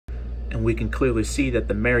And we can clearly see that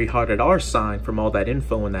the merry-hearted are sign from all that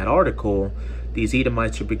info in that article. These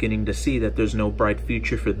Edomites are beginning to see that there's no bright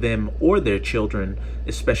future for them or their children,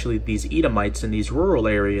 especially these Edomites in these rural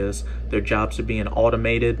areas. Their jobs are being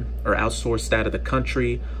automated or outsourced out of the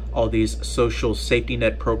country. All these social safety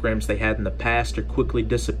net programs they had in the past are quickly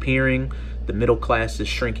disappearing. The middle class is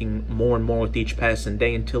shrinking more and more with each passing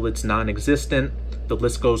day until it's non-existent. The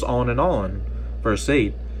list goes on and on. Verse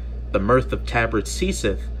 8, the mirth of tabrets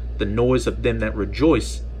ceaseth, the noise of them that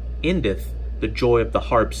rejoice endeth, the joy of the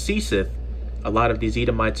harp ceaseth. A lot of these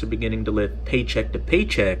Edomites are beginning to live paycheck to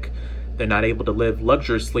paycheck. They're not able to live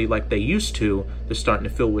luxuriously like they used to. They're starting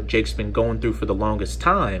to feel what Jake's been going through for the longest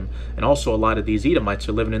time. And also a lot of these Edomites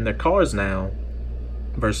are living in their cars now.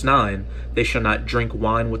 Verse 9, they shall not drink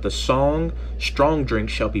wine with a song. Strong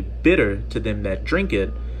drink shall be bitter to them that drink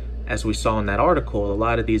it. As we saw in that article, a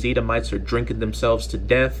lot of these Edomites are drinking themselves to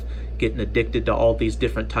death, getting addicted to all these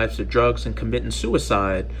different types of drugs and committing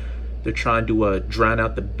suicide. They're trying to drown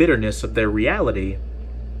out the bitterness of their reality.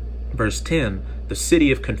 Verse 10, the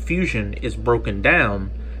city of confusion is broken down,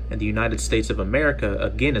 and the United States of America,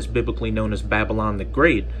 again, is biblically known as Babylon the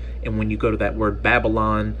Great. And when you go to that word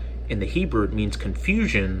Babylon in the Hebrew, it means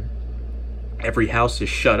confusion. Every house is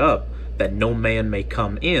shut up, that no man may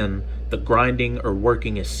come in. The grinding or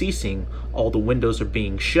working is ceasing. All the windows are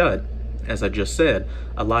being shut. As I just said,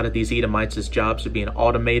 a lot of these Edomites' jobs are being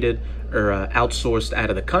automated or outsourced out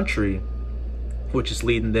of the country, which is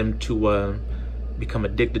leading them to become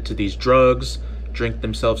addicted to these drugs, drink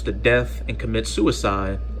themselves to death, and commit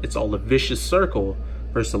suicide. It's all a vicious circle.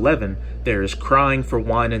 Verse 11, there is crying for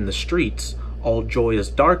wine in the streets. All joy is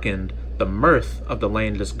darkened. The mirth of the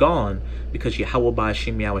land is gone, because Yahweh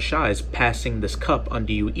Ba'ashem Yahushua is passing this cup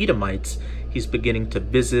unto you Edomites. He's beginning to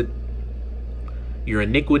visit your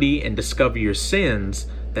iniquity and discover your sins,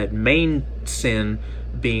 that main sin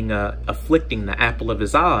being afflicting the apple of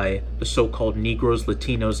his eye, the so-called Negroes,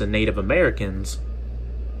 Latinos, and Native Americans.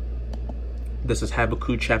 This is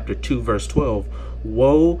Habakkuk chapter 2, verse 12.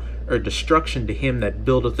 Woe or destruction to him that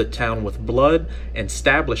buildeth the town with blood, and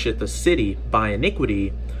establisheth the city by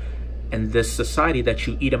iniquity. And this society that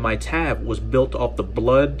you Edomites have was built off the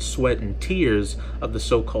blood, sweat, and tears of the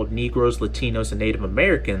so-called Negroes, Latinos, and Native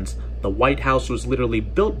Americans. The White House was literally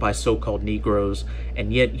built by so-called Negroes,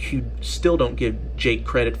 and yet you still don't give Jake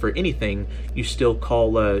credit for anything. You still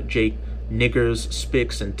call Jake niggers,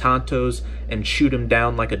 spics, and tontos, and shoot him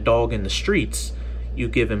down like a dog in the streets. You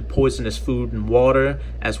give him poisonous food and water,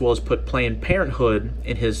 as well as put Planned Parenthood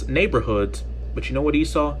in his neighborhoods. But you know what,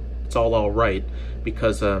 Esau? It's all right,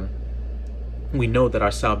 because we know that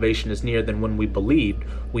our salvation is nearer than when we believed.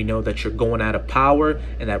 We know that you're going out of power,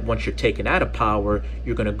 and that once you're taken out of power,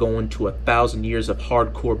 you're going to go into 1,000 years of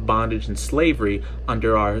hardcore bondage and slavery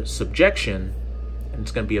under our subjection. And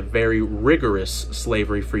it's going to be a very rigorous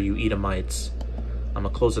slavery for you Edomites. I'm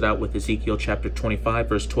going to close it out with Ezekiel chapter 25,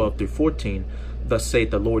 verse 12 through 14. Thus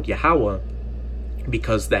saith the Lord Yahweh,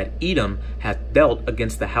 because that Edom hath dealt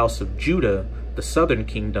against the house of Judah, the southern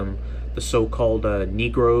kingdom, the so-called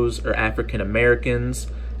Negroes or African Americans,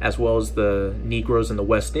 as well as the Negroes in the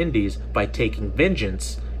West Indies, by taking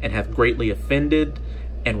vengeance, and hath greatly offended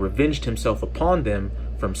and revenged himself upon them,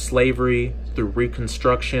 from slavery through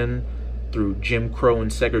Reconstruction, through Jim Crow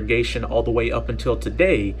and segregation, all the way up until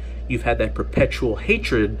today. You've had that perpetual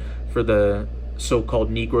hatred for the so-called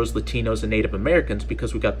Negroes, Latinos, and Native Americans,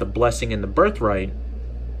 because we got the blessing and the birthright.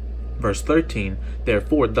 Verse 13,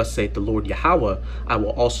 therefore, thus saith the Lord Yahweh, I will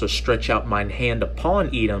also stretch out mine hand upon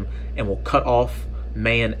Edom, and will cut off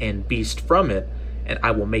man and beast from it, and I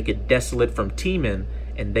will make it desolate from Teman,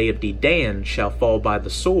 and they of Dedan shall fall by the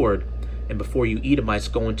sword. And before you Edomites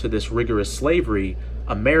go into this rigorous slavery,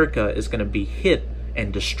 America is going to be hit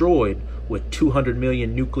and destroyed with 200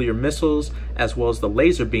 million nuclear missiles, as well as the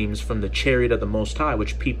laser beams from the chariot of the Most High,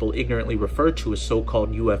 which people ignorantly refer to as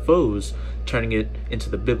so-called UFOs, turning it into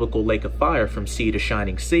the biblical lake of fire from sea to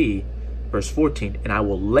shining sea. Verse 14, and I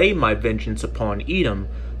will lay my vengeance upon Edom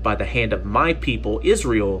by the hand of my people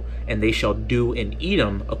Israel, and they shall do in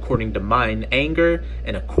Edom according to mine anger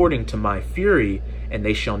and according to my fury, and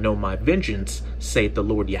they shall know my vengeance, saith the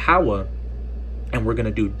Lord Yahweh. And we're going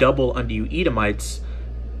to do double unto you Edomites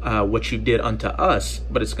what you did unto us,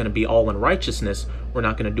 but it's going to be all in righteousness. We're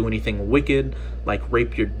not going to do anything wicked, like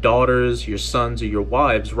rape your daughters, your sons, or your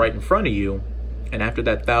wives right in front of you. And after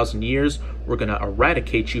that 1,000 years, we're going to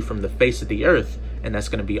eradicate you from the face of the earth, and that's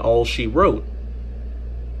going to be all she wrote.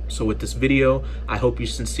 So with this video, I hope you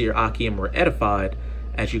sincere Akim were edified,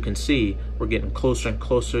 as you can see, we're getting closer and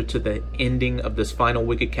closer to the ending of this final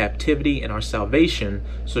wicked captivity and our salvation.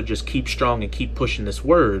 So just keep strong and keep pushing this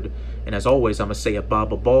word. And as always, I'm going to say Abba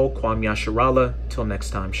Babal, Kwam Yasharala. Till next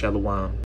time, Shalom.